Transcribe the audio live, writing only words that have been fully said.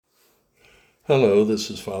Hello, this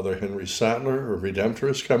is Father Henry Sattler of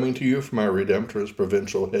Redemptorist coming to you from our Redemptorist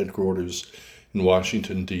Provincial Headquarters in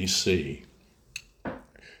Washington, D.C.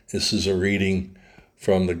 This is a reading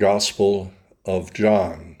from the Gospel of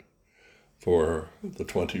John for the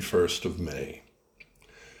 21st of May.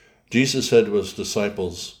 Jesus said to his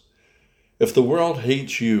disciples, "If the world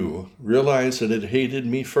hates you, realize that it hated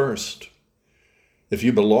me first. If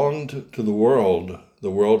you belonged to the world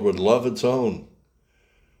would love its own.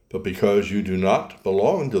 But because you do not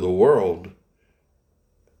belong to the world,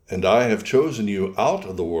 and I have chosen you out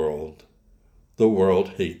of the world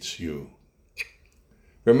hates you.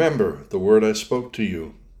 Remember the word I spoke to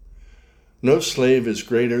you. No slave is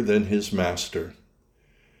greater than his master.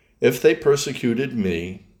 If they persecuted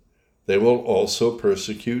me, they will also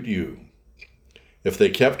persecute you. If they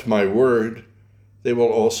kept my word, they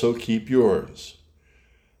will also keep yours.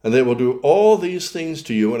 And they will do all these things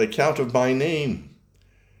to you on account of my name,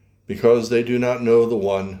 because they do not know the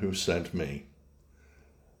one who sent me."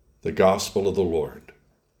 The Gospel of the Lord.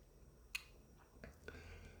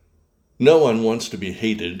 No one wants to be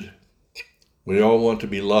hated. We all want to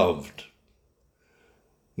be loved.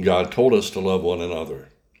 God told us to love one another.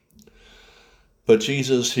 But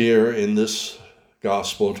Jesus here in this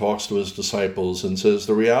Gospel talks to his disciples and says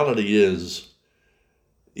the reality is,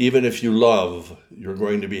 even if you love, you're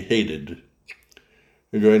going to be hated.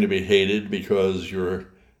 You're going to be hated because you're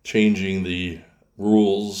changing the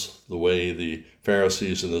rules the way the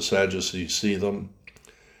Pharisees and the Sadducees see them.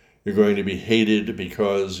 You're going to be hated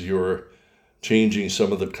because you're changing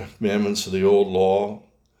some of the commandments of the old law,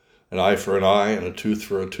 an eye for an eye and a tooth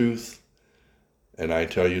for a tooth, and I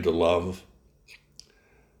tell you to love.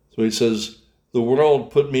 So he says, the world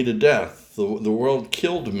put me to death. The world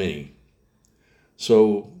killed me.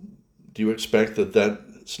 So do you expect that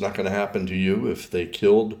that's not going to happen to you if they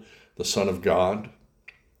killed the Son of God?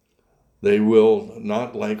 They will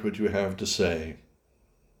not like what you have to say.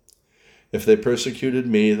 If they persecuted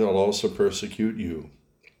me, they'll also persecute you.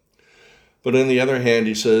 But on the other hand,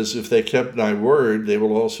 he says, if they kept my word, they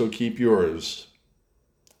will also keep yours.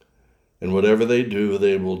 And whatever they do,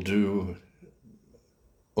 they will do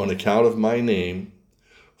on account of my name,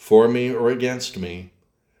 for me or against me,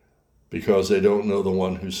 because they don't know the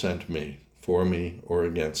one who sent me, for me or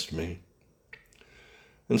against me.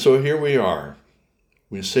 And so here we are.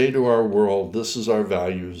 We say to our world, this is our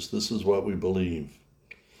values, this is what we believe.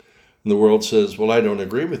 And the world says, well, I don't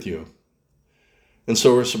agree with you. And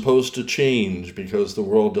so we're supposed to change because the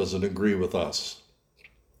world doesn't agree with us.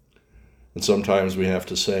 And sometimes we have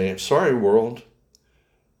to say, sorry, world,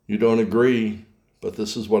 you don't agree, but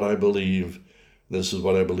this is what I believe. This is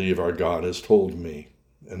what I believe our God has told me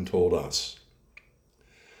and told us.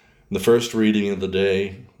 In the first reading of the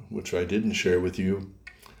day, which I didn't share with you,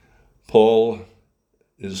 Paul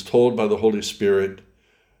is told by the Holy Spirit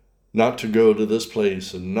not to go to this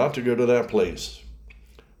place and not to go to that place,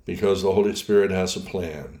 because the Holy Spirit has a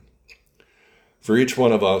plan. For each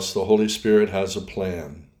one of us, the Holy Spirit has a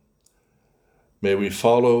plan. May we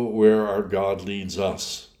follow where our God leads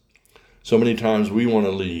us. So many times we want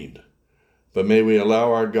to lead, but may we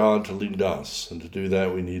allow our God to lead us. And to do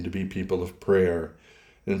that, we need to be people of prayer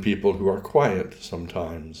and people who are quiet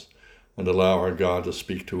sometimes, and allow our God to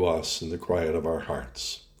speak to us in the quiet of our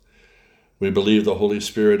hearts. We believe the Holy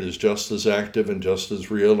Spirit is just as active and just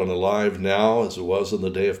as real and alive now as it was on the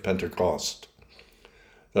day of Pentecost.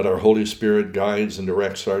 That our Holy Spirit guides and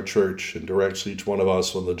directs our church and directs each one of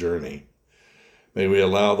us on the journey. May we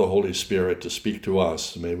allow the Holy Spirit to speak to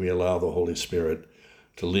us. May we allow the Holy Spirit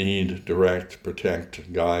to lead, direct,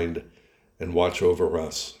 protect, guide, and watch over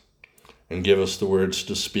us. And give us the words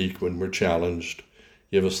to speak when we're challenged.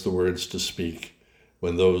 Give us the words to speak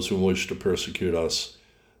when those who wish to persecute us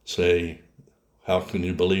say, how can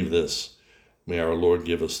you believe this? May our Lord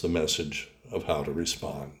give us the message of how to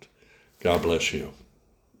respond. God bless you.